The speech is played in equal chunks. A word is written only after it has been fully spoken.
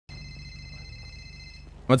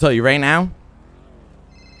gonna tell you right now.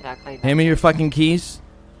 Yeah, I'll call you back. Hand me your fucking keys.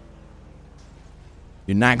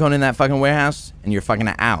 You're not going in that fucking warehouse, and you're fucking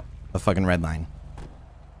out of fucking Redline.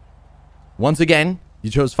 Once again, you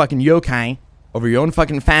chose fucking yokai over your own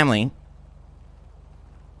fucking family.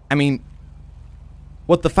 I mean,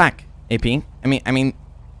 what the fuck, AP? I mean,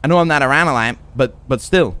 I know I'm not around a lot, but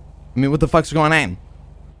still, I mean, what the fuck's going on?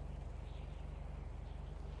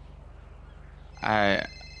 I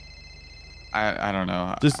don't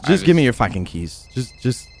know. Just give me your fucking keys.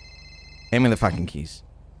 Just hand me the fucking keys.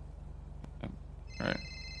 All right.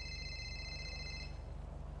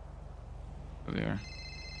 There they are.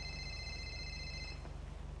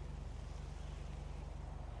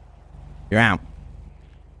 You're out.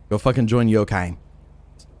 Go fucking join yokai.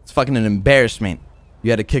 It's fucking an embarrassment.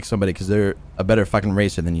 You had to kick somebody because they're a better fucking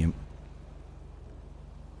racer than you.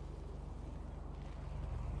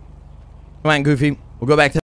 Come on, Goofy. We'll go back to